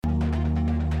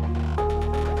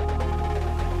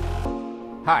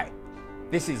Hi,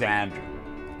 this is Andrew,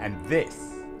 and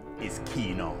this is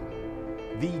Keen On,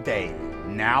 the daily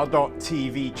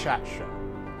now.tv chat show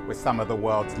with some of the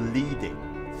world's leading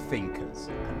thinkers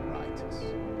and writers.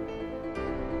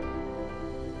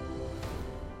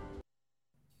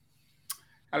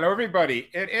 Hello, everybody.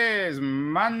 It is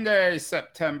Monday,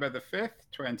 September the 5th,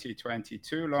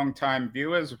 2022. Long-time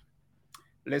viewers,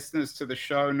 listeners to the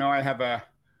show know I have a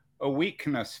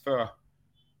weakness for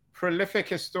prolific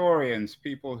historians,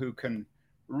 people who can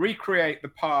recreate the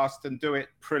past and do it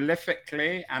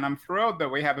prolifically. And I'm thrilled that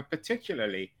we have a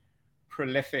particularly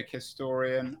prolific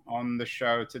historian on the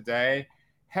show today.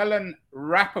 Helen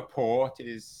Rappaport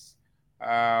is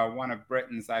one of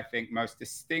Britain's, I think, most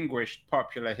distinguished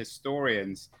popular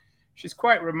historians. She's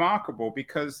quite remarkable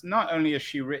because not only has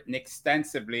she written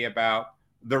extensively about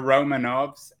the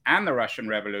Romanovs and the Russian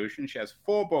Revolution, she has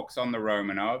 4 books on the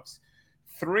Romanovs,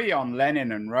 3 on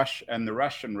Lenin and the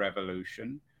Russian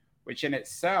Revolution, which in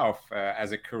itself,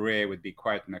 as a career, would be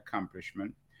quite an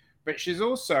accomplishment. But she's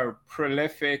also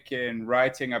prolific in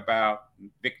writing about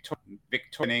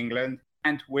Victorian England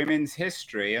and women's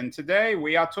history. And today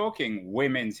we are talking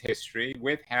women's history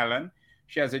with Helen.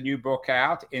 She has a new book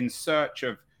out, In Search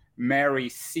of Mary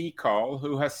Seacole,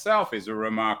 who herself is a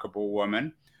remarkable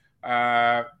woman.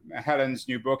 Helen's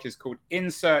new book is called In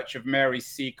Search of Mary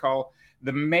Seacole,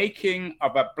 The Making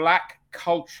of a Black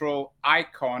Cultural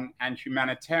Icon and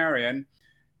Humanitarian.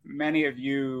 Many of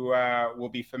you will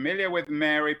be familiar with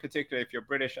Mary, particularly if you're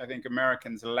British. I think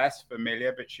Americans are less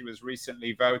familiar, but she was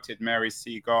recently voted, Mary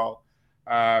Seacole,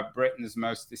 Britain's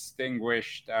most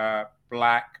distinguished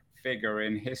Black figure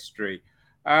in history.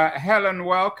 Helen,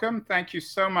 welcome. Thank you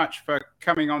so much for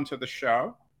coming onto the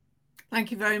show. Thank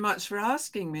you very much for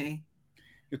asking me.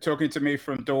 You're talking to me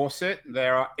from Dorset.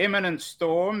 There are imminent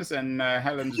storms, and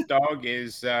Helen's dog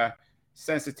is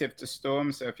sensitive to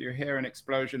storms. So if you hear an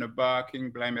explosion of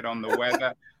barking, blame it on the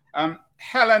weather.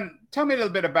 Helen, tell me a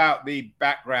little bit about the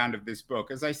background of this book.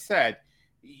 As I said,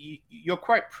 you're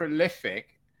quite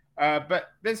prolific,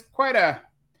 but there's quite a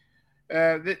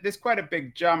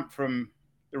big jump from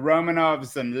the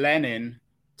Romanovs and Lenin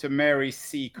to Mary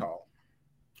Seacole.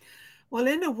 Well,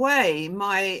 in a way,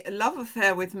 my love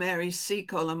affair with Mary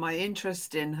Seacole and my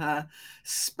interest in her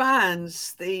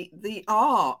spans the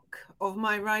arc of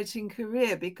my writing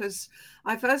career, because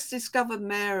I first discovered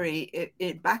Mary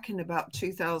back in about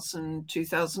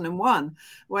 2001,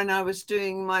 when I was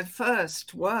doing my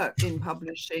first work in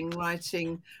publishing,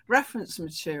 writing reference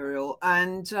material.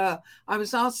 And I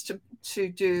was asked to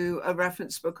do a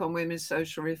reference book on women's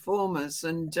social reformers.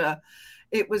 And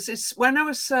it was when I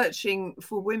was searching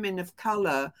for women of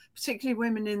color, particularly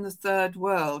women in the third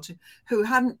world, who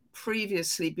hadn't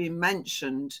previously been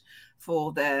mentioned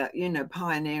for their,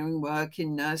 pioneering work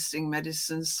in nursing,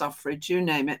 medicine, suffrage, you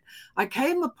name it. I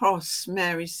came across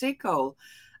Mary Seacole,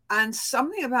 and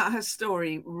something about her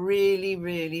story really,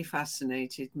 really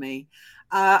fascinated me.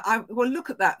 Look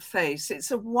at that face.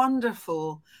 It's a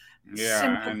wonderful,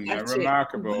 sympathetic, and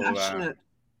remarkable, passionate.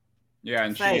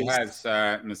 And face. She has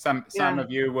some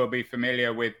of you will be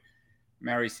familiar with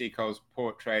Mary Seacole's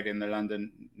portrait in the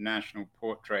London National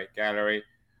Portrait Gallery.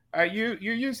 You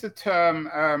use the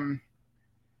term,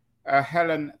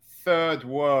 Helen, third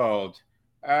world.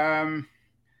 Some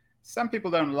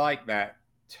people don't like that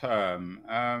term.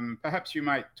 Perhaps you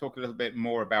might talk a little bit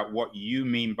more about what you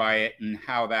mean by it and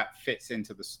how that fits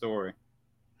into the story.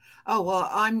 Oh, well,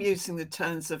 I'm using the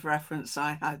terms of reference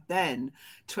I had then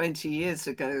 20 years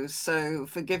ago, so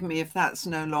forgive me if that's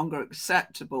no longer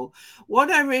acceptable. What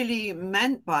I really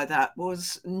meant by that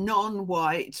was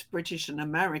non-white British and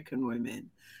American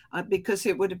women, because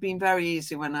it would have been very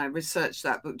easy when I researched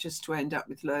that book just to end up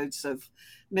with loads of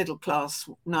middle-class,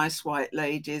 nice white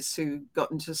ladies who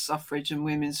got into suffrage and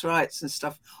women's rights and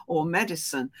stuff, or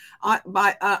medicine.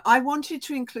 I wanted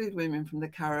to include women from the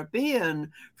Caribbean,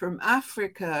 from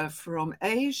Africa, from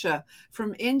Asia,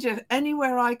 from India,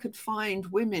 anywhere I could find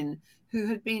women who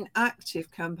had been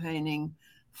active campaigning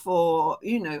for,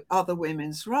 other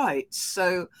women's rights.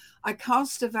 So I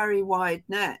cast a very wide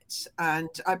net, and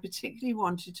I particularly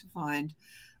wanted to find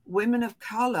women of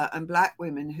color and Black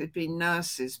women who'd been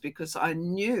nurses, because I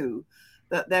knew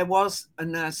that there was a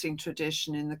nursing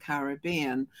tradition in the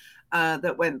Caribbean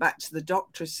that went back to the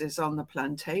doctresses on the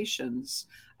plantations.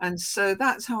 And so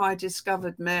that's how I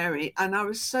discovered Mary. And I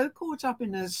was so caught up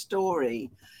in her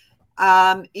story,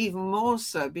 even more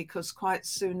so because quite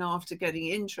soon after getting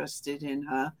interested in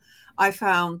her, I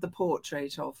found the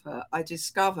portrait of her. I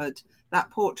discovered that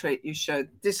portrait you showed,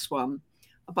 this one,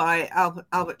 by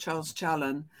Albert Charles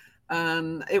Challen,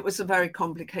 It was a very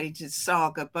complicated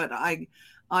saga, but I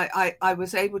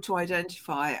was able to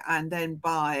identify and then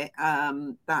buy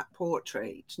that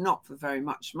portrait, not for very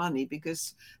much money,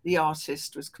 because the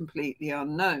artist was completely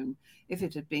unknown. If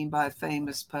it had been by a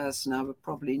famous person, I would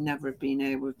probably never have been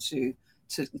able to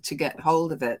get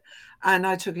hold of it. And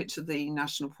I took it to the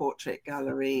National Portrait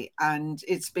Gallery, and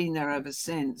it's been there ever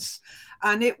since.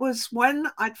 And it was when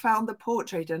I'd found the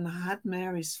portrait and I had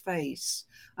Mary's face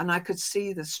and I could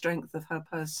see the strength of her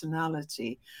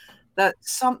personality, that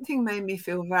something made me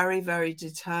feel very, very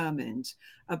determined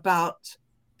about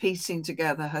piecing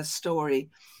together her story.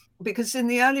 Because in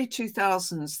the early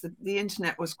 2000s, the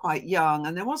internet was quite young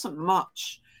and there wasn't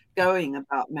much going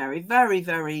about Mary, very,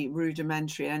 very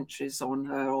rudimentary entries on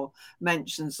her or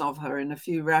mentions of her in a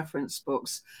few reference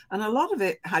books. And a lot of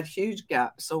it had huge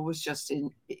gaps or was just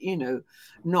in,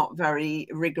 not very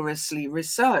rigorously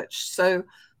researched. So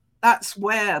that's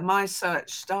where my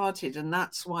search started. And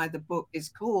that's why the book is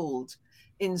called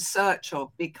In Search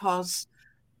Of, because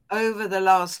over the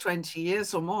last 20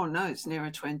 years or more, no, it's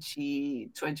nearer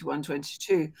 20, 21,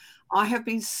 22, I have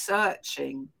been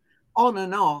searching on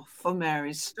and off for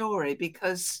Mary's story,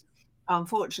 because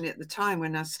unfortunately at the time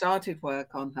when I started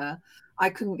work on her, I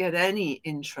couldn't get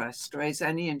raise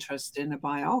any interest in a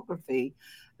biography.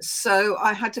 So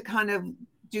I had to kind of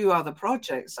do other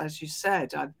projects. As you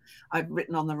said, I've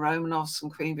written on the Romanovs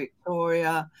and Queen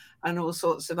Victoria and all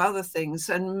sorts of other things.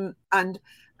 And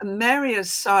Mary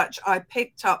as such, I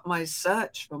picked up my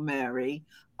search for Mary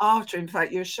after, in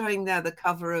fact, you're showing there the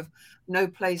cover of No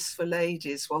Place for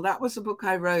Ladies. Well, that was a book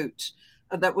I wrote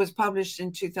that was published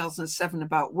in 2007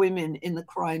 about women in the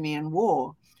Crimean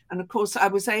War. And of course, I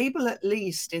was able, at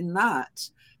least in that,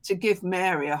 to give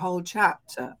Mary a whole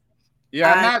chapter.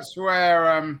 Yeah, and that's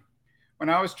where, when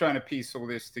I was trying to piece all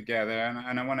this together,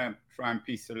 and I want to try and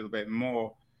piece a little bit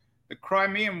more, the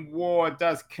Crimean War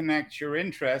does connect your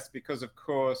interest because, of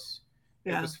course,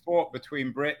 it was fought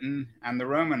between Britain and the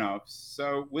Romanovs.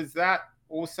 So was that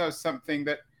also something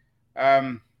that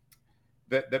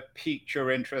that piqued your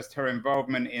interest, her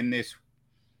involvement in this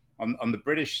on the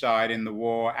British side in the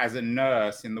war as a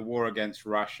nurse in the war against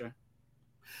Russia?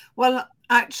 Well,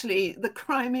 actually, the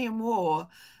Crimean War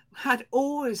had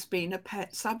always been a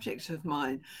pet subject of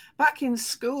mine. Back in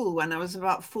school, when I was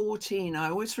about 14, I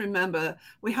always remember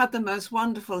we had the most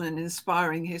wonderful and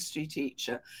inspiring history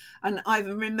teacher. And I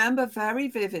remember very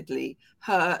vividly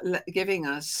her giving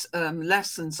us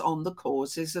lessons on the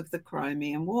causes of the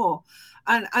Crimean War.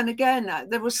 And again,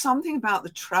 there was something about the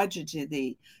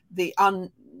tragedy, the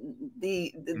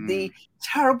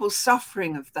terrible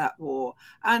suffering of that war,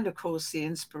 and of course the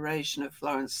inspiration of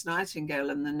Florence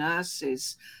Nightingale and the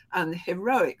nurses, and the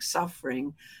heroic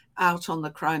suffering out on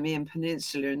the Crimean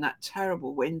Peninsula in that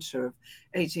terrible winter of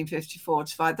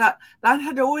 1854-5. That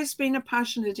had always been a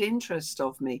passionate interest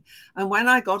of me. And when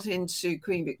I got into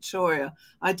Queen Victoria,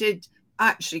 I did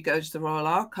actually go to the Royal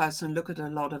Archives and look at a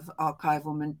lot of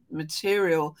archival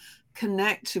material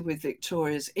connected with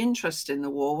Victoria's interest in the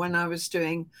war when I was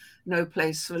doing No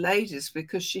Place for Ladies,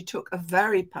 because she took a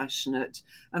very passionate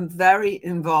and very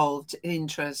involved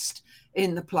interest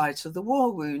in the plight of the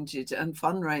war wounded and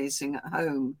fundraising at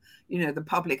home, the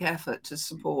public effort to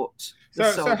support.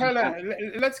 So Helen,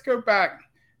 let's go back,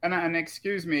 and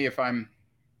excuse me if I'm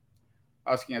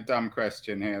asking a dumb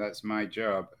question here, that's my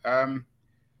job.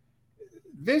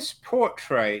 This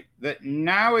portrait that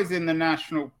now is in the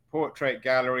National Portrait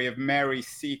Gallery of Mary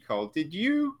Seacole, did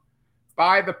you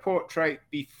buy the portrait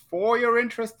before your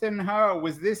interest in her? Or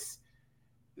was this,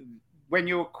 when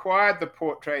you acquired the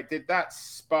portrait, did that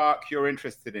spark your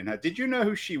interest in her? Did you know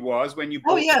who she was when you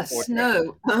bought the portrait?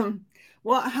 No.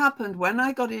 What happened when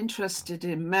I got interested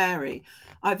in Mary,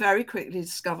 I very quickly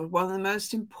discovered one of the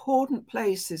most important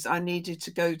places I needed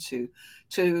to go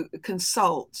to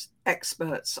consult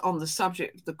experts on the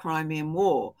subject of the Crimean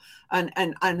War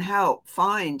and help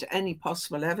find any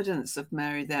possible evidence of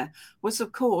Mary there was,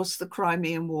 of course, the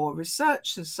Crimean War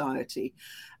Research Society.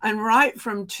 And right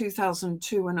from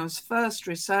 2002, when I was first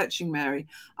researching Mary,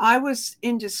 I was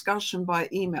in discussion by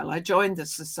email. I joined the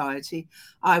society.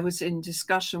 I was in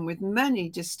discussion with many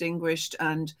distinguished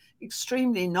and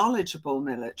extremely knowledgeable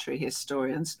military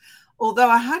historians, although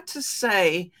I had to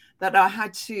say that I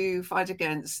had to fight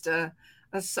against a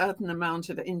certain amount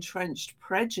of entrenched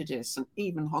prejudice and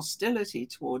even hostility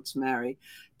towards Mary,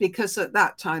 because at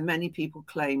that time, many people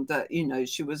claimed that,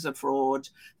 she was a fraud,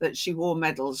 that she wore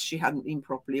medals she hadn't been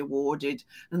properly awarded,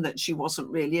 and that she wasn't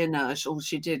really a nurse. All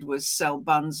she did was sell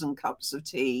buns and cups of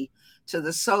tea to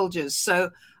the soldiers.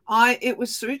 So it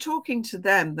was through talking to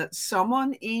them that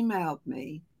someone emailed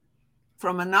me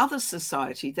from another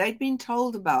society. They'd been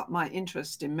told about my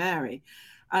interest in Mary,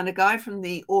 and a guy from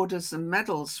the Orders and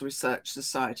Medals Research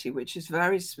Society, which is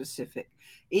very specific,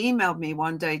 emailed me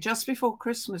one day just before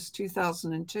Christmas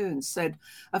 2002 and said,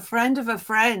 a friend of a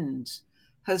friend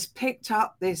has picked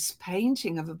up this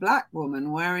painting of a black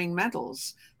woman wearing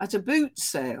medals at a boot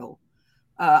sale,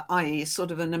 i.e. sort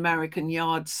of an American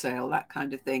yard sale, that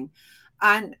kind of thing.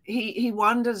 And he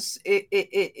wonders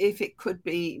if it could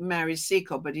be Mary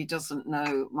Seacole, but he doesn't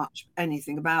know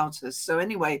anything about her. So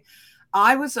anyway,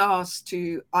 I was asked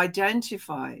to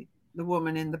identify the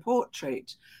woman in the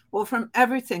portrait. Well, from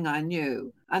everything I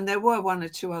knew, and there were one or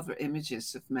two other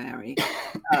images of Mary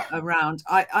around,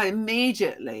 I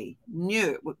immediately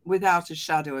knew without a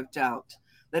shadow of doubt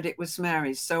that it was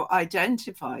Mary. So I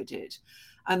identified it.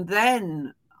 And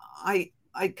then I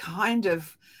kind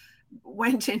of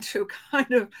went into a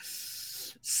kind of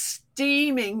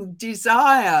steaming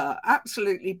desire,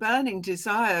 absolutely burning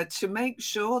desire to make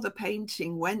sure the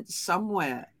painting went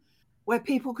somewhere where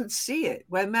people could see it,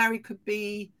 where Mary could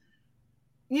be,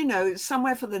 you know,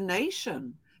 somewhere for the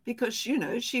nation. Because, you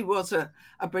know, she was a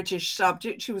British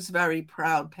subject. She was a very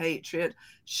proud patriot.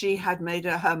 She had made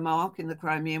her mark in the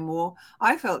Crimean War.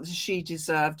 I felt she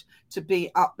deserved to be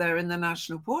up there in the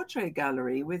National Portrait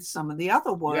Gallery with some of the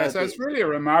other worthies. Yeah, so it's really a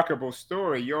remarkable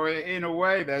story. You're, in a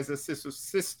way, there's a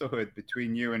sisterhood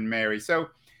between you and Mary. So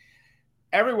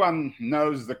everyone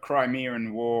knows the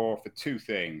Crimean War for two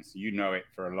things. You know it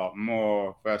for a lot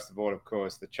more. First of all, of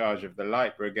course, the charge of the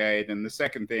Light Brigade. And the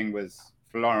second thing was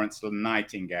Florence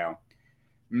Nightingale.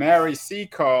 Mary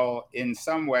Seacole, in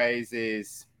some ways,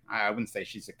 is, I wouldn't say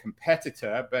she's a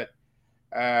competitor, but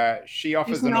she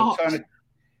offers an alternative.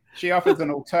 She offers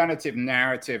an alternative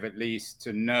narrative, at least,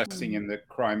 to nursing in the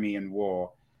Crimean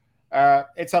War.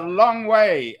 It's a long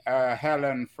way,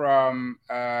 Helen, from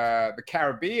the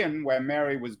Caribbean, where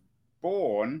Mary was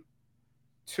born,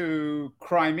 to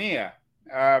Crimea.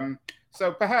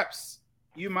 So perhaps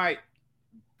you might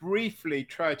briefly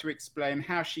try to explain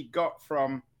how she got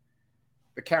from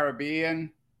the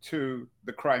Caribbean to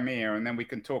the Crimea, and then we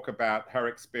can talk about her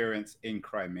experience in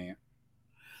Crimea.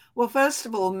 Well, first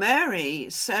of all, Mary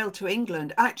sailed to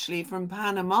England actually from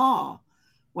Panama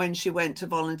when she went to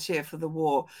volunteer for the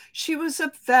war. She was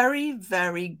a very,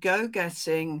 very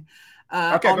go-getting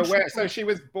okay, but where? So she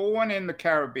was born in the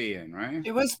Caribbean, right?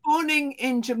 She was born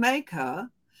in Jamaica,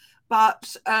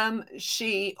 but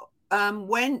she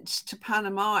went to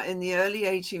Panama in the early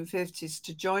 1850s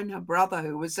to join her brother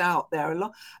who was out there.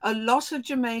 A lot of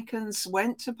Jamaicans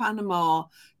went to Panama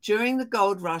during the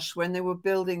gold rush when they were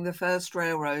building the first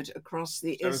railroad across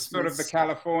the isthmus. Sort of the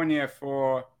California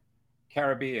for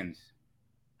Caribbeans.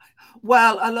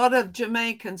 Well, a lot of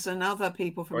Jamaicans and other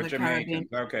people from the Caribbean.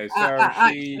 Okay, so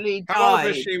how old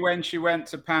was she when she went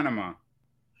to Panama?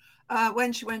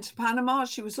 When she went to Panama,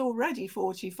 she was already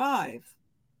 45.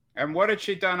 And what had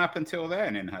she done up until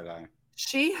then in her life?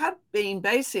 She had been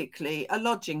basically a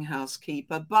lodging house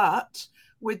keeper, but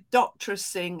with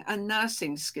doctorsing and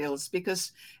nursing skills,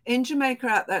 because in Jamaica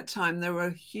at that time,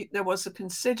 there was a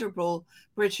considerable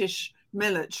British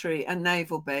military and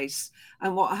naval base.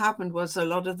 And what happened was a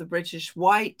lot of the British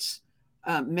white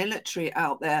military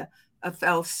out there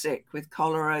fell sick with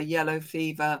cholera, yellow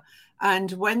fever.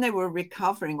 And when they were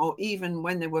recovering, or even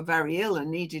when they were very ill and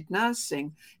needed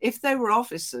nursing, if they were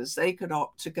officers, they could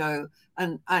opt to go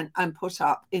and put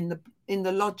up in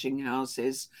the lodging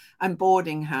houses and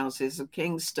boarding houses of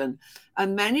Kingston.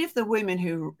 And many of the women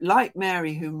who, like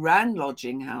Mary, who ran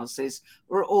lodging houses,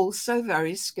 were also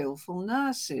very skillful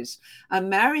nurses.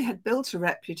 And Mary had built a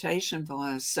reputation for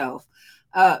herself,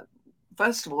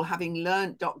 first of all, having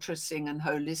learned doctorsing and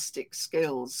holistic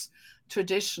skills,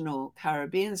 traditional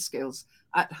Caribbean skills,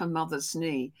 at her mother's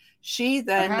knee. She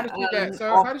then... How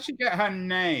did she get her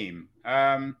name?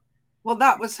 Well,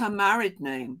 that was her married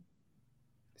name.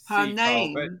 Her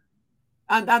name. But...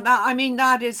 And I mean,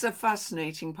 that is a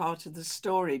fascinating part of the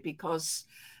story, because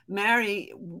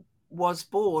Mary was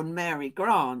born Mary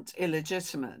Grant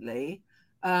illegitimately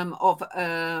of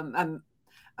a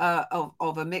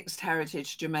mixed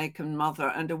heritage Jamaican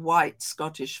mother and a white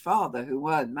Scottish father who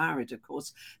weren't married, of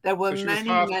course. There were many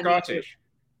Scottish.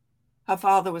 Her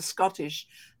father was Scottish,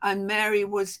 and Mary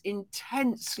was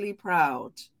intensely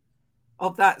proud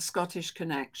of that Scottish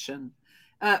connection,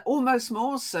 almost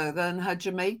more so than her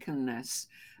Jamaicanness.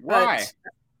 Why?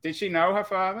 Did she know her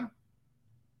father?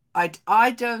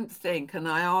 I don't think, and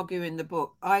I argue in the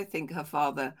book, I think her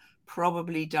father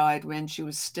probably died when she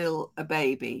was still a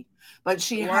baby. But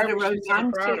she had a romantic... She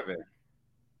so proud of it?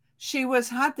 She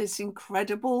had this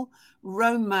incredible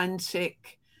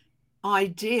romantic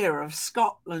idea of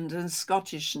Scotland and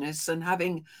Scottishness and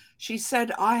having, she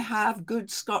said, I have good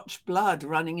Scotch blood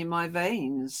running in my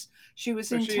veins. She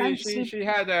was So intensely. she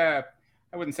had a,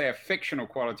 I wouldn't say a fictional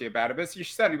quality about it, but she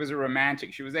certainly was a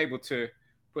romantic. She was able to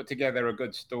put together a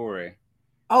good story.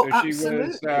 Oh, So she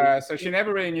was, absolutely. so she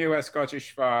never really knew her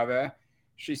Scottish father.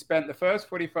 She spent the first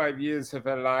 45 years of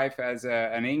her life as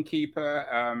an innkeeper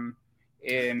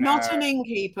in. Not an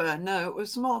innkeeper. No, it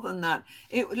was more than that.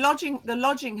 The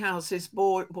lodging houses,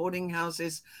 boarding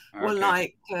houses were Okay.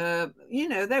 like,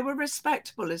 they were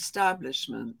respectable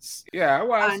establishments. Yeah,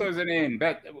 well, so And it was an inn,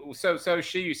 but so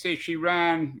she, you see, she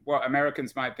ran what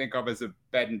Americans might think of as a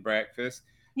bed and breakfast,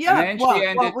 and yeah, then she well,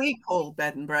 what ended. we call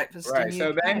bed and breakfast in Right.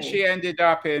 So then UK. she ended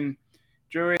up in,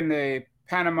 during the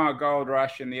Panama Gold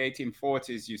Rush in the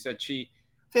 1840s. You said she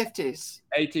 50s.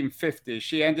 1850s.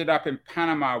 She ended up in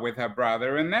Panama with her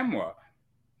brother, and then what?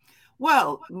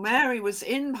 Well, Mary was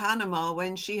in Panama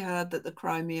when she heard that the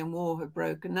Crimean War had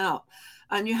broken out.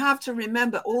 And you have to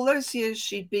remember, all those years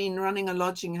she'd been running a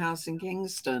lodging house in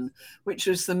Kingston, which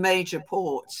was the major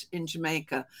port in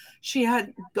Jamaica. She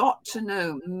had got to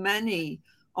know many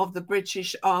of the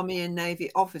British Army and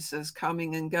Navy officers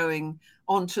coming and going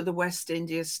onto the West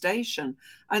India station.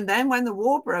 And then when the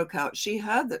war broke out, she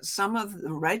heard that some of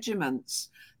the regiments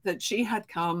that she had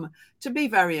come to be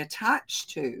very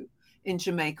attached to in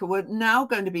Jamaica were now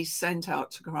going to be sent out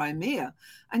to Crimea.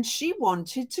 And she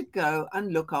wanted to go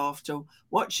and look after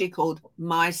what she called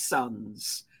my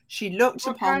sons. She looked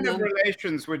What upon kind of them.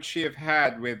 relations would she have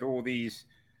had with all these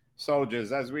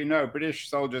soldiers? As we know, British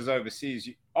soldiers overseas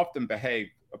often behave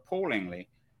appallingly,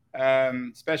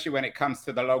 especially when it comes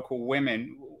to the local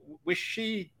women. Did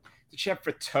she have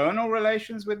fraternal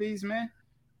relations with these men?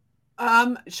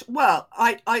 Well,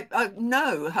 I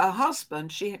know her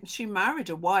husband. She married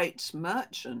a white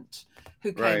merchant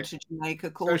who came Right. to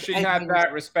Jamaica So called she had Edwin.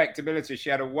 that respectability. She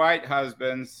had a white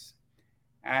husband,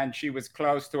 and she was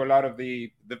close to a lot of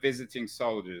the visiting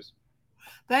soldiers.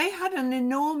 They had an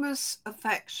enormous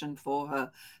affection for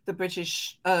her, the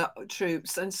British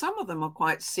troops, and some of them are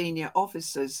quite senior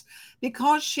officers,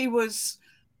 because she was,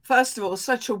 first of all,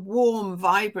 such a warm,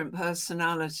 vibrant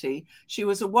personality. She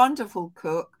was a wonderful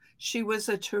cook. She was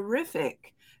a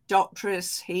terrific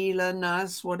doctress, healer,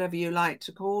 nurse, whatever you like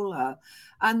to call her.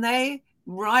 And they,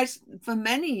 right for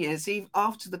many years, even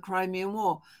after the Crimean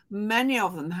War, many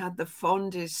of them had the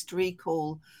fondest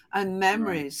recall and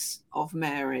Right. memories of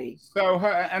Mary. So her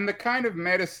and the kind of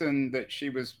medicine that she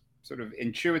was sort of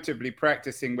intuitively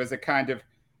practicing was a kind of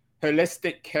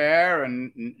holistic care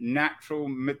and natural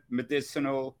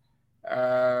medicinal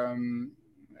um,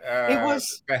 It uh,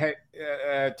 was,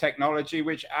 technology,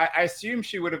 which I assume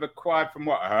she would have acquired from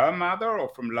what, her mother or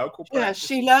from local yeah,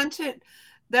 practice.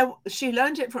 she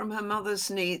learned it from her mother's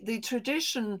knee. The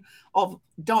tradition of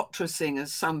doctressing,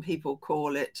 as some people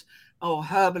call it, or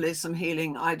herbalism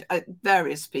healing,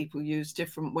 various people use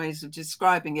different ways of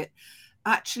describing it,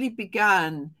 actually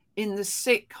began in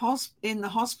in the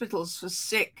hospitals for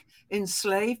sick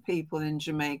enslaved people in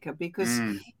Jamaica, because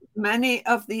Mm, many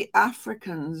of the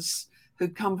Africans who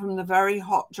come from the very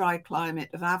hot, dry climate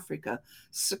of Africa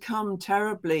succumbed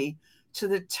terribly to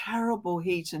the terrible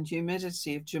heat and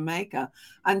humidity of Jamaica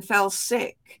and fell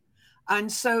sick.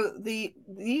 And so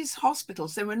these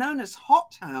hospitals, they were known as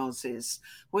hot houses,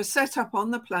 were set up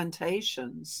on the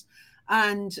plantations,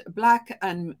 and black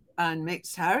and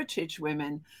mixed heritage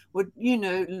women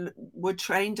were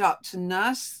trained up to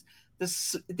nurse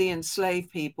the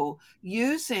enslaved people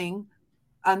using,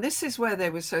 and this is where they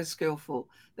were so skillful.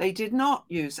 They did not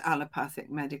use allopathic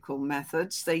medical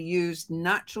methods. They used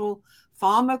natural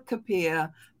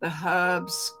pharmacopoeia, the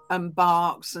herbs and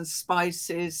barks and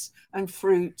spices and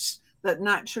fruits that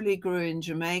naturally grew in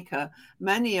Jamaica,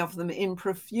 many of them in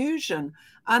profusion.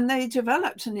 And they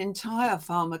developed an entire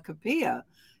pharmacopoeia.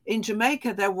 In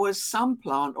Jamaica, there was some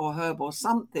plant or herb or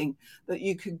something that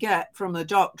you could get from a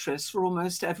doctress for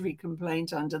almost every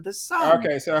complaint under the sun.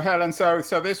 okay, so Helen, so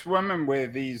this woman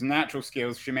with these natural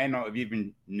skills, she may not have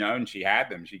even known she had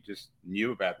them. She just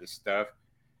knew about this stuff.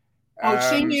 Oh,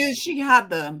 she Um, knew she had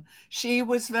them. She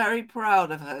was very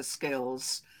proud of her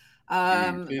skills.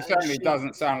 she certainly She,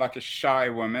 doesn't sound like a shy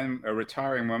woman, a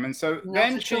retiring woman. So not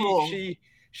then at all.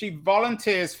 she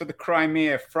volunteers for the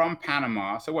Crimea from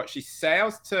Panama. So what? She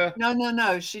sails to. No, no,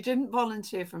 no. She didn't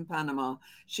volunteer from Panama.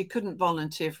 She couldn't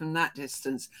volunteer from that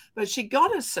distance, but she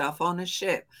got herself on a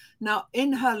ship. Now,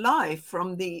 in her life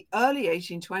from the early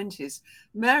 1820s,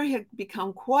 Mary had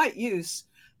become quite used,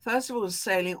 first of all, to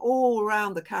sailing all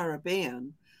around the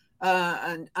Caribbean,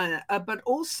 but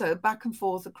also back and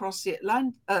forth across the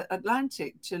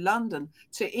Atlantic to London,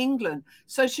 to England.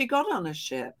 So she got on a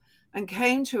ship. and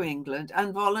came to England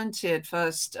and volunteered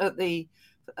first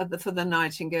for the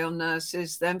Nightingale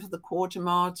nurses, then for the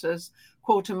quartermasters,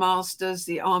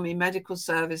 the Army Medical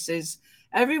Services.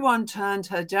 Everyone turned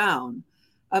her down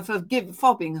for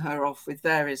fobbing her off with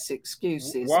various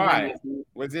excuses. Why?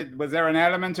 Was there an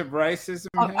element of racism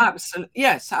here? Absolutely,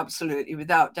 yes, absolutely,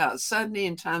 without doubt. Certainly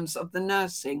in terms of the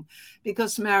nursing,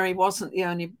 because Mary wasn't the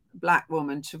only Black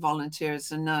woman to volunteer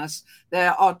as a nurse.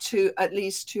 There are at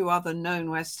least two other known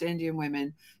West Indian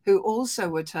women who also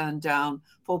were turned down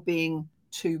for being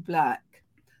too Black.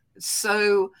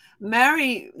 So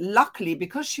Mary, luckily,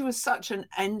 because she was such an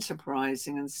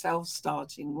enterprising and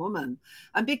self-starting woman,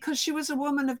 and because she was a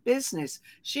woman of business,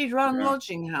 she'd run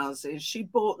lodging houses, she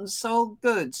bought and sold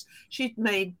goods, she'd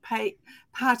made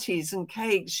patties and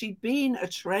cakes, she'd been a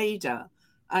trader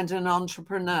and an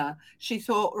entrepreneur. She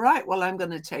thought, right, well, I'm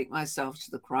going to take myself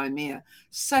to the Crimea,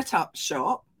 set up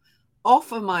shop,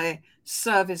 offer my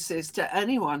services to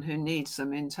anyone who needs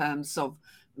them in terms of,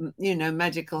 you know,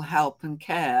 medical help and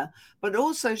care. But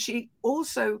also she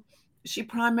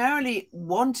primarily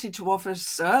wanted to offer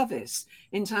service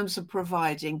in terms of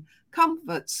providing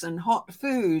comforts and hot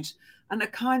food and a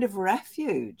kind of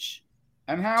refuge.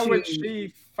 And how would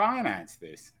she finance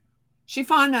this? She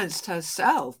financed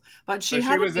herself, but she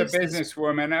was a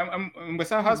businesswoman. And was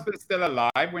her husband still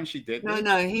alive when she did this?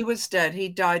 No, he was dead. He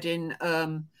died in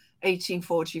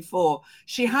 1844.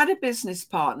 She had a business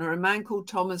partner, a man called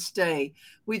Thomas Day,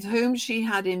 with whom she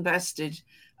had invested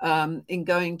in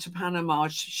going to Panama.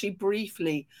 She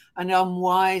briefly and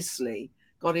unwisely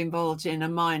got involved in a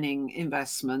mining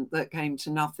investment that came to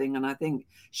nothing, and I think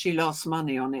she lost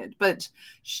money on it. But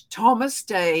Thomas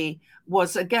Day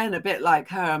was, again, a bit like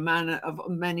her, a man of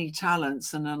many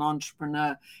talents and an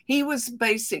entrepreneur. He was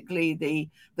basically the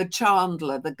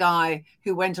chandler, the guy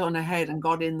who went on ahead and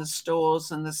got in the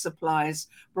stores and the supplies,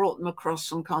 brought them across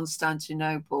from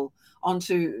Constantinople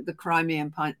onto the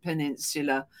Crimean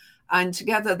Peninsula. And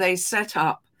together they set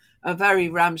up a very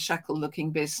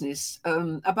ramshackle-looking business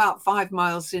about 5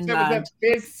 miles inland.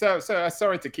 So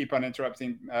sorry to keep on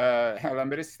interrupting, Helen,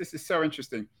 but this is so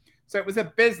interesting. So it was a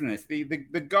business.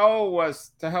 The goal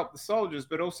was to help the soldiers,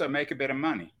 but also make a bit of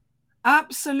money.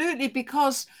 Absolutely,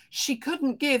 because she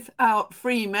couldn't give out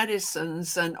free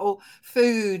medicines and all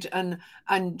food and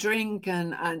drink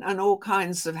and all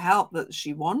kinds of help that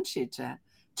she wanted to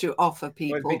offer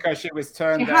people. Well, because she was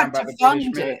turned down by the British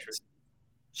military.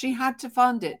 She had to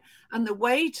fund it. And the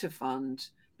way to fund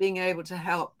being able to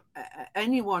help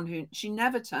anyone who, she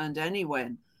never turned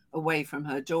anyone away from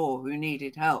her door who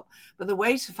needed help. But the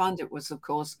way to fund it was, of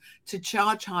course, to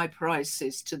charge high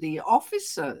prices to the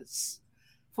officers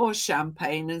for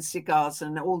champagne and cigars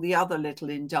and all the other little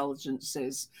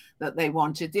indulgences that they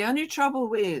wanted. The only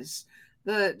trouble is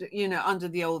that, you know, under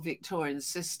the old Victorian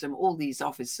system, all these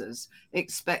officers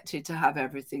expected to have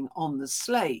everything on the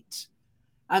slate.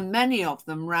 And many of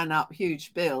them ran up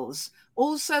huge bills.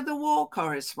 Also, the war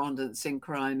correspondents in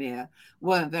Crimea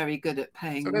weren't very good at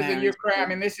paying. So there's a Ukraine. I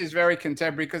mean, this is very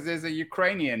contemporary because there's a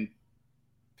Ukrainian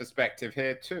perspective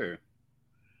here too.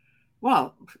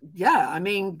 Well, yeah, I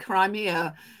mean,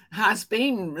 Crimea has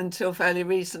been until fairly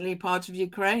recently part of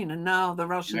Ukraine, and now the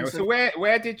Russians. So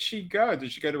where did she go?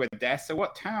 Did she go to Odessa?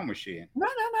 What town was she in?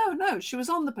 No. She was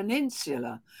on the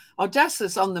peninsula.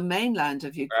 Odessa's on the mainland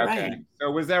of Ukraine. Okay. So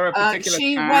was there a particular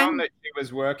town that she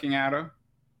was working out of?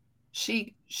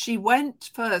 She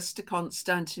went first to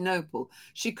Constantinople.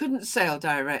 She couldn't sail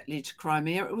directly to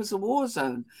Crimea. It was a war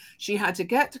zone. She had to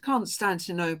get to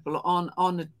Constantinople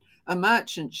on a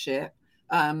merchant ship,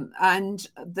 and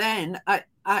then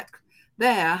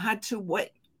there had to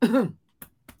wait.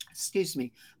 Excuse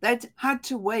me. They had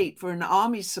to wait for an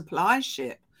army supply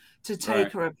ship to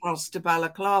take her across to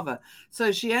Balaclava.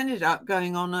 So she ended up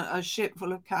going on a ship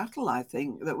full of cattle, I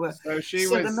think, that were. So she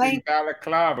was in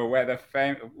Balaclava, where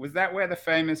was that where the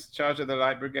famous Charge of the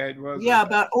Light Brigade was? Yeah,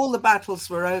 but all the battles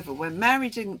were over when Mary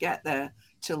didn't get there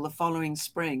till the following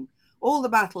spring. All the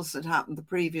battles that happened the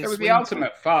previous. It was the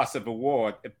ultimate farce of a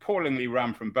war, appallingly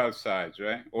run from both sides,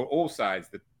 right? Or all sides,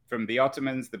 from the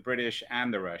Ottomans, the British,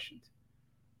 and the Russians.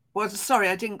 Well, sorry,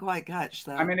 I didn't quite catch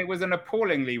that. I mean, it was an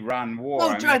appallingly run war.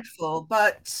 Oh, dreadful,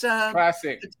 but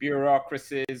classic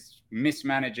bureaucracies,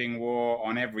 mismanaging war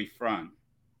on every front.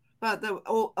 But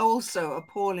also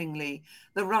appallingly,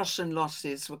 the Russian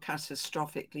losses were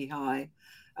catastrophically high.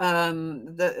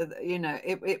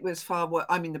 It was far worse.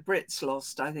 I mean, the Brits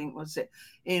lost, I think, was it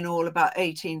in all about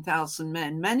 18,000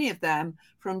 men, many of them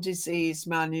from disease,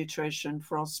 malnutrition,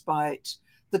 frostbite,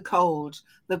 the cold,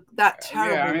 that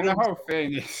terrible. Yeah, I mean, the whole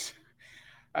thing is.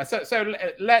 So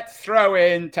let's throw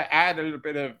in, to add a little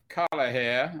bit of color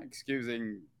here,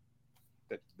 excusing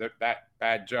that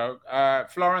bad joke.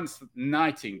 Florence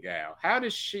Nightingale. How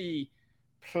does she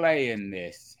play in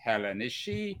this, Helen? Is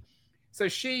she so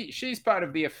she's part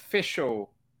of the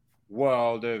official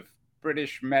world of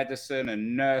British medicine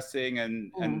and nursing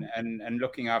and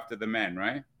looking after the men,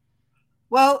 right?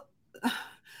 Well,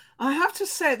 I have to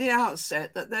say at the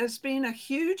outset that there's been a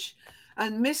huge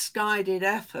and misguided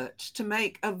effort to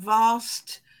make a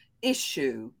vast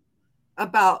issue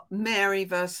about Mary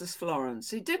versus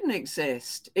Florence. It didn't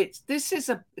exist. This is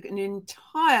an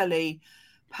entirely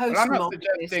postmodern. Well, I'm not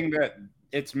suggesting that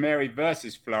it's Mary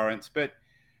versus Florence, but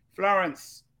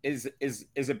Florence is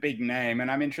a big name, and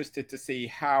I'm interested to see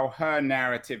how her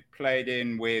narrative played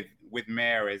in with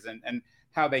Mary's and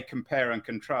how they compare and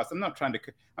contrast. I'm not trying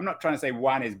to say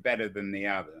one is better than the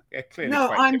other. No,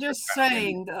 I'm just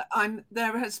saying that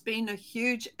there has been a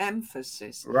huge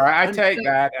emphasis. Right, I take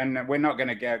that, and we're not going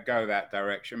to go that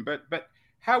direction. But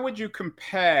how would you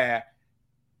compare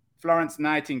Florence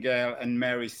Nightingale and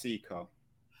Mary Seacole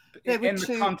in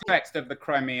the context of the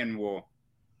Crimean War?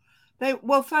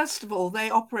 Well, first of all, they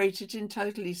operated in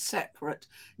totally separate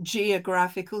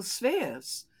geographical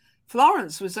spheres.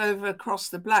 Florence was over across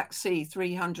the Black Sea,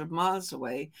 300 miles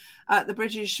away, at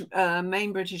the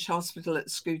main British hospital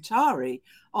at Scutari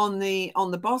on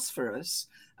the Bosphorus,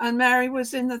 and Mary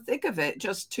was in the thick of it,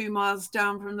 just 2 miles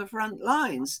down from the front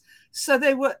lines. So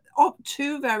they were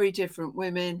two very different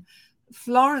women.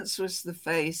 Florence was the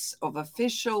face of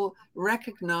official,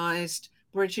 recognized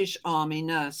British Army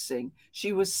nursing.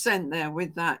 She was sent there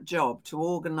with that job to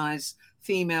organize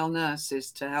female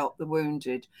nurses to help the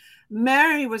wounded.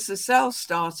 Mary was a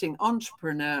self-starting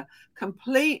entrepreneur,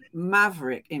 complete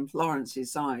maverick in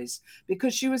Florence's eyes,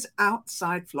 because she was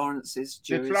outside Florence's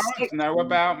jurisdiction. Did Florence know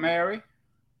about Mary?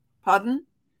 Pardon?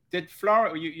 Did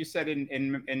Florence? You said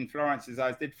in Florence's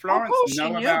eyes. Did Florence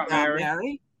know about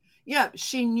Mary? Yeah,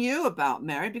 she knew about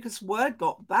Mary because word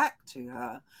got back to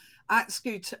her at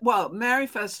Scutari. Well, Mary,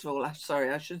 first of all, I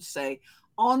should say,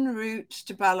 en route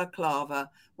to Balaclava,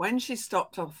 when she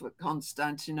stopped off at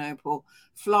Constantinople,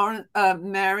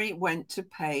 Mary went to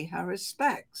pay her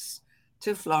respects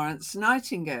to Florence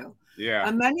Nightingale. Yeah.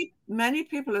 And many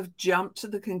people have jumped to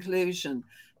the conclusion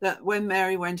that when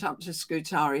Mary went up to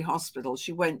Scutari Hospital,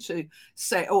 she went to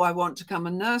say, "Oh, I want to come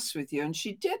and nurse with you." And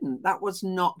she didn't. That was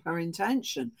not her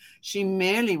intention. She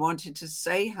merely wanted to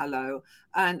say hello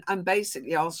and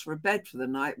basically ask for a bed for the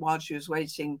night while she was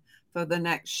waiting for the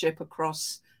next ship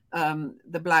across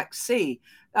the Black Sea.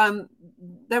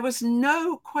 There was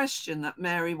no question that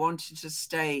Mary wanted to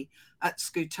stay at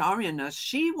Scutari and nurse.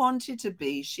 She wanted to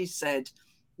be, she said,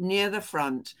 near the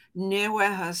front, near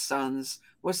where her sons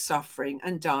were suffering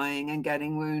and dying and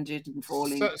getting wounded and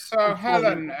falling. So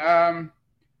Helen,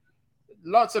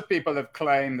 lots of people have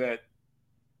claimed that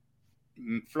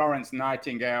Florence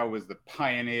Nightingale was the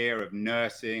pioneer of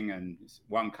nursing and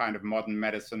one kind of modern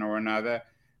medicine or another.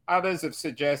 Others have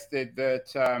suggested that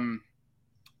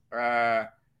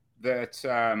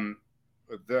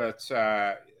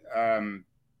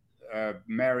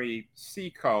Mary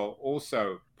Seacole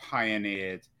also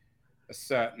pioneered a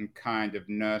certain kind of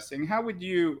nursing. How would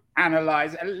you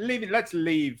analyze? Let's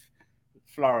leave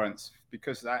Florence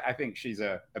because I think she's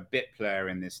a bit player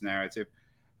in this narrative.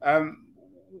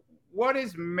 What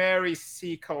is Mary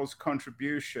Seacole's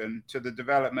contribution to the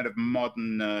development of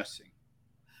modern nursing?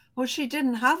 Well, she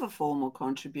didn't have a formal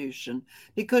contribution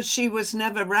because she was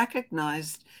never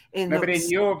recognized but in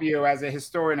your view, as a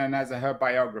historian and as her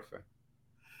biographer?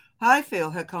 I feel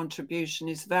her contribution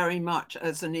is very much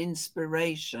as an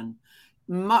inspiration,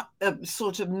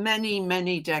 sort of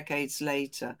many decades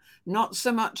later, not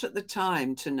so much at the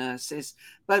time to nurses,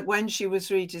 but when she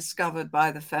was rediscovered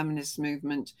by the feminist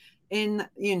movement in,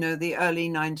 the early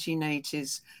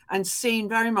 1980s and seen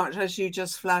very much, as you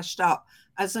just flashed up,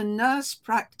 as a nurse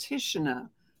practitioner,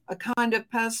 a kind of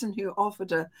person who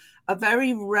offered a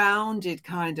very rounded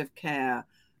kind of care,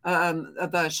 a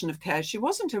version of care. She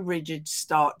wasn't a rigid,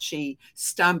 starchy,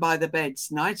 stand by the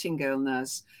beds Nightingale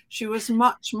nurse. She was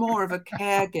much more of a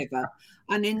caregiver.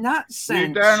 And in that sense...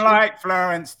 You don't like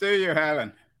Florence, do you,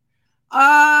 Helen?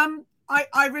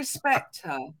 I respect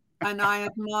her and I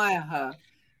admire her.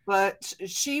 But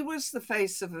she was the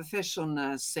face of official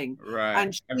nursing. Right.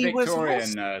 And she Victorian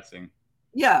was nursing.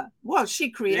 Yeah. Well, she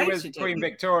created it. It was Queen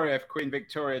Victoria, if Queen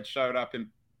Victoria had showed up in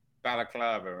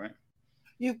Balaclava, right?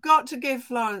 You've got to give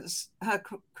Florence her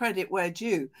credit where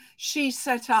due. She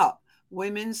set up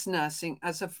women's nursing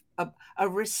as a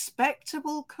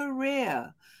respectable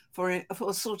career for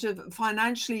sort of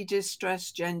financially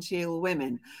distressed, genteel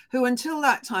women who until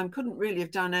that time couldn't really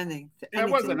have done anything. It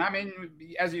wasn't. I mean,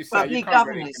 as you say, you can't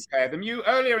really compare them.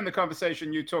 Earlier in the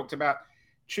conversation, you talked about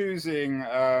choosing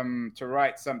to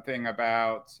write something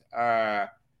about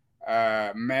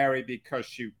Mary because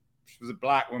she was a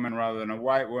black woman rather than a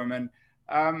white woman.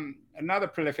 Another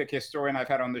prolific historian I've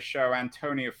had on the show,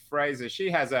 Antonia Fraser, she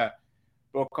has a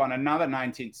book on another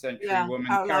 19th century woman,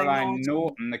 Caroline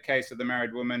Norton, the case of the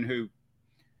married woman who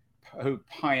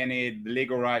pioneered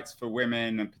legal rights for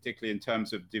women, and particularly in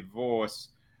terms of divorce.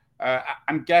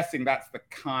 I'm guessing that's the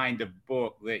kind of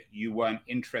book that you weren't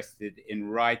interested in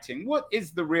writing. What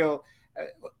is the real,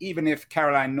 even if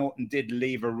Caroline Norton did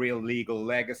leave a real legal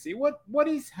legacy, what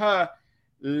is her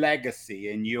legacy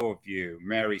in your view,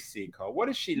 Mary Seacole? What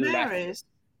has she left?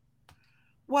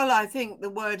 Well, I think the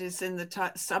word is in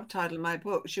the subtitle of my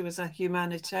book. She was a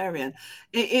humanitarian.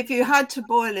 If you had to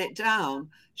boil it down,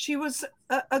 she was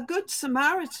a good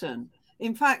Samaritan.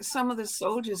 In fact, some of the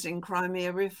soldiers in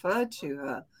Crimea referred to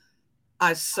her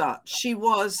as such. She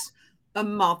was a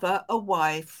mother, a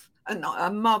wife, a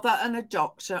mother and a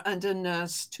doctor and a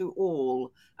nurse to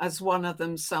all, as one of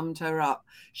them summed her up.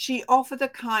 She offered a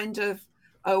kind of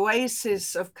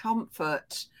oasis of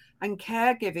comfort and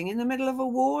caregiving in the middle of a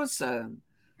war zone.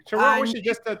 So what, was she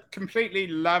just a completely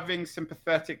loving,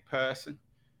 sympathetic person?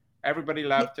 Everybody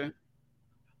loved her?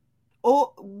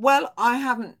 Well, I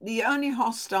haven't. The only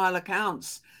hostile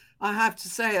accounts I have to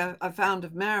say I found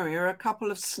of Mary are a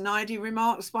couple of snidey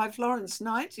remarks by Florence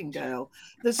Nightingale.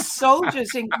 The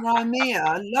soldiers in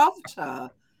Crimea loved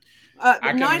her. I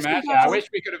can imagine. I wish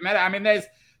we could have met her. I mean,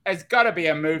 there's got to be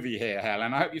a movie here,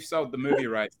 Helen. I hope you've sold the movie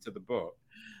rights to the book.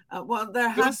 Well, there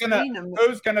has been a...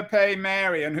 Who's going to play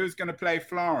Mary and who's going to play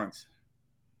Florence?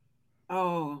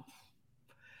 Oh,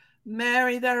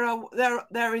 Mary,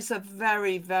 there is a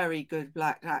very, very good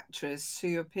black actress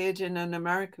who appeared in an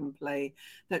American play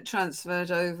that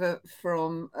transferred over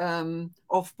from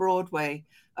off-Broadway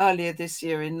earlier this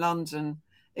year in London.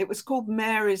 It was called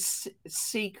Mary's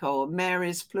Seacole,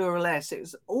 Mary's plural S. It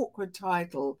was an awkward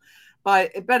title,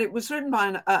 but it was written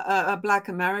by a black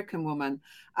American woman.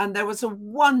 And there was a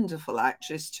wonderful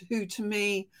actress who, to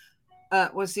me,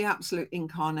 was the absolute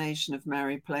incarnation of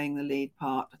Mary playing the lead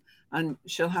part. And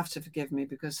she'll have to forgive me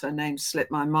because her name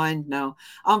slipped my mind now.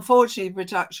 Unfortunately,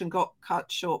 production got cut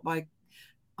short by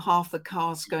half the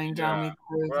cast going down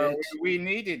with COVID. Well, we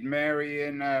needed Mary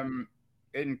in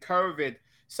COVID.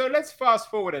 So let's fast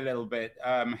forward a little bit,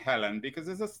 Helen, because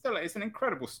it's an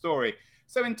incredible story.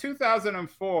 So in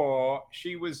 2004,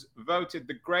 she was voted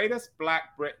the greatest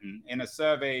Black Briton in a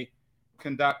survey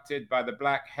conducted by the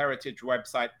Black heritage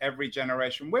website Every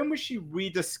Generation. When was she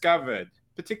rediscovered,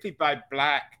 particularly by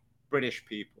Black British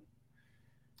people?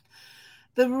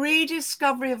 The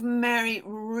rediscovery of Mary,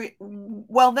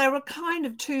 well, there were kind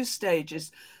of two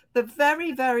stages. The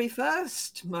very, very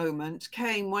first moment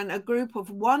came when a group of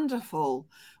wonderful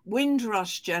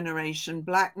Windrush generation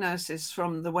Black nurses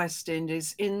from the West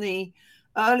Indies in the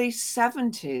early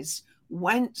 70s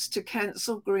went to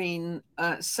Kensal Green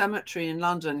Cemetery in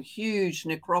London, huge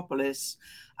necropolis,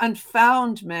 and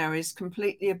found Mary's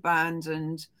completely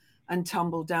abandoned and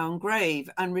tumbled down grave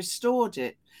and restored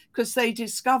it, because they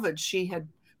discovered she had,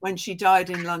 when she died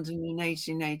in London in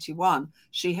 1881,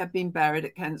 she had been buried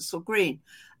at Kensal Green.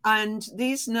 And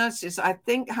these nurses, I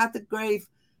think, had the grave,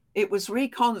 it was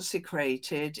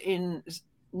reconsecrated in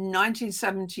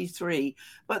 1973,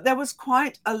 but there was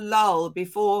quite a lull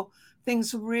before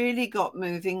things really got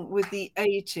moving with the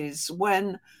 80s,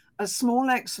 when a small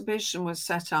exhibition was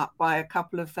set up by a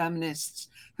couple of feminists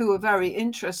who were very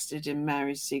interested in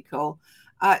Mary Seacole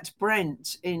at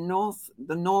Brent in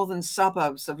the northern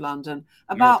suburbs of London,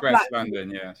 about London,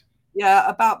 yes. Yeah,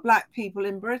 about Black people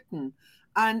in Britain.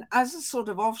 And as a sort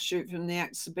of offshoot from the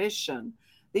exhibition,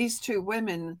 these two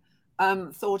women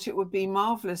thought it would be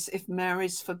marvelous if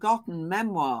Mary's forgotten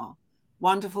memoir,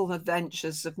 Wonderful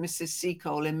Adventures of Mrs.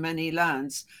 Seacole in Many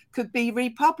Lands, could be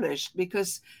republished,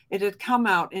 because it had come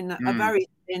out in a very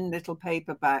thin little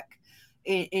paperback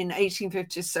in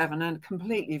 1857 and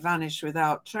completely vanished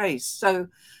without trace. So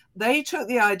they took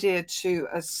the idea to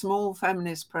a small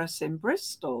feminist press in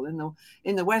Bristol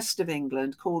in the west of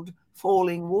England called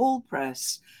Falling Wall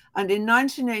Press. And in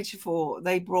 1984,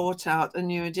 they brought out a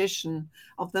new edition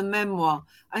of the memoir.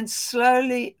 And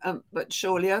slowly but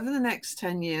surely, over the next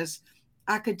 10 years,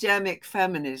 academic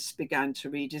feminists began to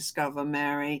rediscover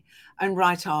Mary and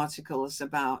write articles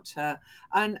about her.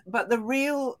 But the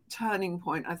real turning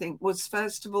point, I think, was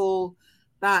first of all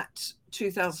that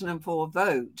 2004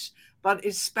 vote, but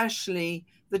especially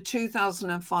the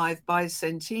 2005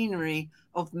 bicentenary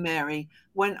of Mary,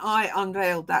 when I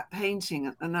unveiled that painting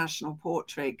at the National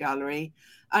Portrait Gallery,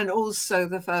 and also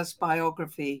the first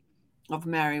biography of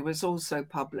Mary was also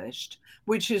published,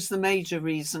 which is the major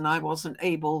reason I wasn't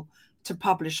able to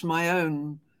publish my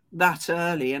own that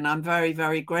early. And I'm very,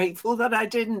 very grateful that I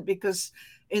didn't, because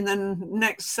in the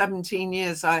next 17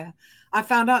 years, I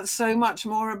found out so much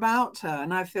more about her,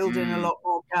 and I filled in a lot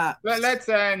more gaps. Let's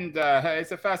end.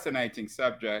 It's a fascinating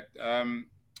subject.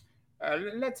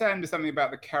 Let's end with something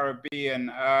about the Caribbean.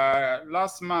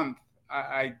 Last month,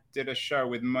 I did a show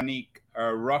with Monique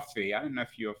Roffey. I don't know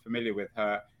if you're familiar with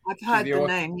her. I've heard the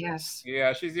name, yes.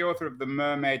 Yeah, she's the author of The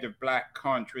Mermaid of Black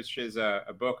Conch, which is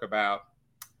a book about,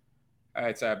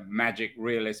 it's a magic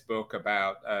realist book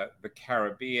about the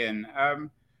Caribbean.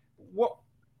 What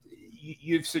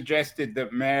you've suggested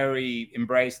that Mary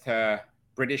embraced her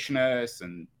Britishness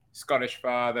and Scottish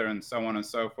father and so on and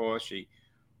so forth. She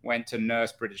went to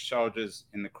nurse British soldiers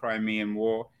in the Crimean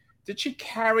War. Did she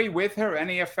carry with her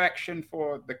any affection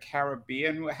for the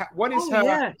Caribbean? What is her?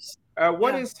 Yes.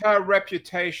 What is her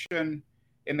reputation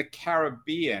in the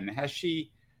Caribbean? Has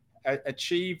she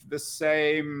achieved the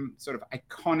same sort of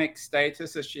iconic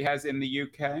status as she has in the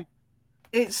UK?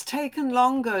 It's taken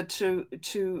longer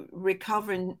to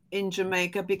recover in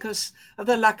Jamaica because of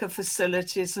the lack of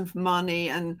facilities and money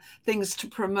and things to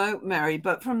promote Mary.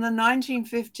 But from the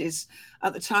 1950s,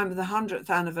 at the time of the 100th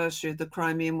anniversary of the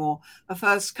Crimean War, the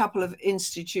first couple of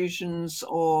institutions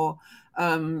or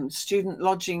student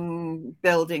lodging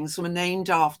buildings were named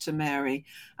after Mary.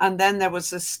 And then there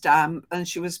was a stamp, and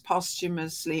she was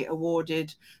posthumously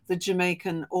awarded the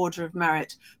Jamaican Order of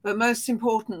Merit. But most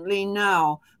importantly,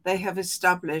 now they have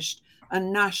established a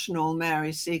national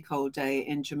Mary Seacole Day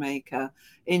in Jamaica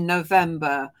in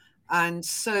November. And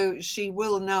so she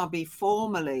will now be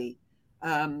formally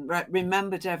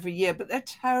remembered every year, but they're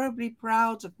terribly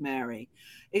proud of Mary.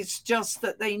 It's just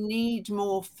that they need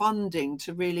more funding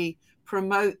to really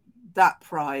promote that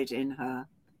pride in her.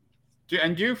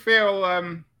 And do you feel,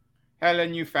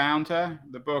 Helen, you found her,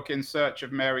 the book In Search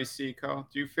of Mary Seacole?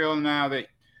 Do you feel now that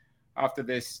after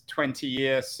this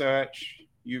 20-year search,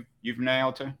 you've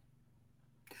nailed her?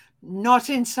 Not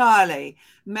entirely.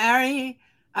 Mary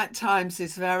at times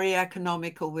is very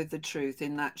economical with the truth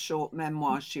in that short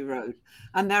memoir she wrote.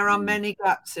 And there are many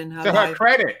gaps in her life. To her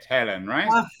credit, Helen,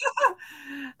 right?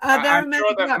 There are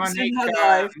many gaps in her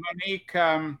life. Monique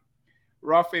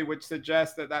Roffey would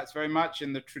suggest that that's very much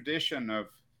in the tradition of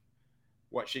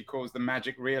what she calls the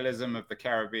magic realism of the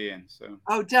Caribbean. So,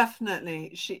 oh,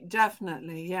 definitely.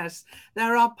 Definitely, yes.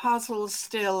 There are puzzles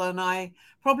still, and I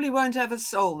probably won't ever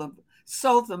solve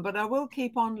them, but I will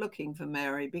keep on looking for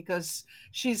Mary because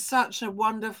she's such a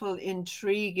wonderful,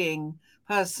 intriguing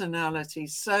personality,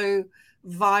 so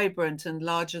vibrant and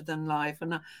larger than life.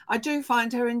 And I do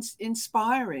find her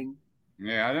inspiring.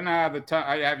 Yeah, I don't know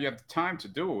how you have the time to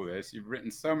do all this. You've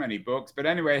written so many books. But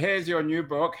anyway, here's your new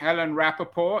book, Helen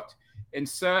Rappaport, In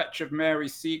Search of Mary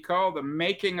Seacole, The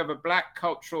Making of a Black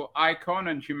Cultural Icon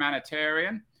and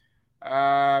Humanitarian.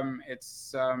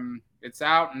 It's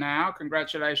out now.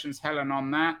 Congratulations, Helen,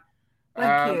 on that.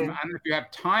 Thank you. And if you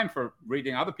have time for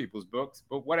reading other people's books,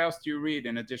 but what else do you read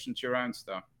in addition to your own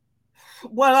stuff?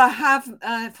 Well, I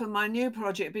have, for my new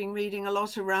project, been reading a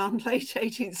lot around late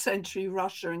 18th century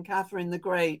Russia and Catherine the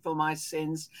Great for my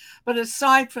sins. But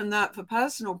aside from that, for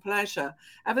personal pleasure,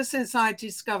 ever since I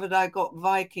discovered I got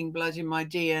Viking blood in my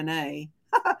DNA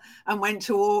and went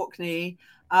to Orkney,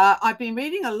 I've been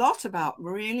reading a lot about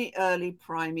really early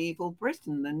primeval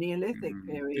Britain, the Neolithic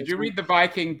period. Did you read the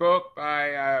Viking book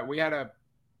by, I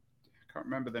can't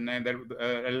remember the name,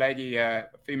 a lady, a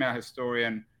female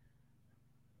historian,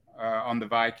 on the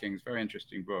Vikings? Very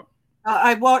interesting book.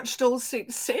 I watched all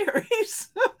 6 series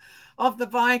of the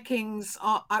Vikings,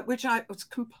 which I was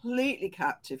completely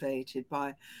captivated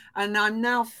by. And I'm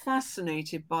now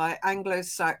fascinated by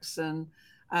Anglo-Saxon,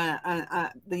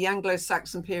 the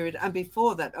Anglo-Saxon period. And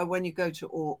before that, when you go to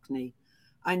Orkney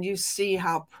and you see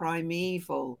how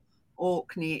primeval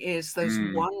Orkney is, those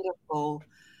wonderful,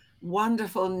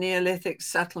 wonderful Neolithic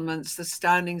settlements, the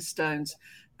standing stones.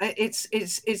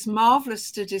 It's marvelous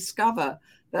to discover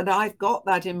that I've got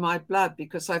that in my blood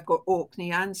because I've got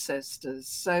Orkney ancestors.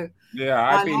 So yeah,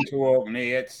 I've been to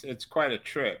Orkney. It's quite a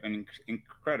trip, an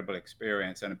incredible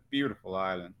experience, and a beautiful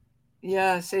island.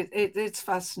 Yes, it's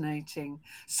fascinating.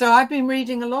 So I've been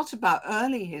reading a lot about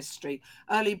early history,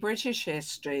 early British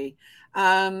history,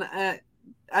 and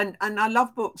I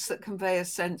love books that convey a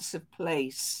sense of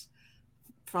place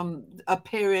from a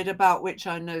period about which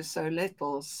I know so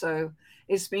little. So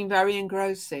it's been very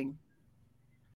engrossing.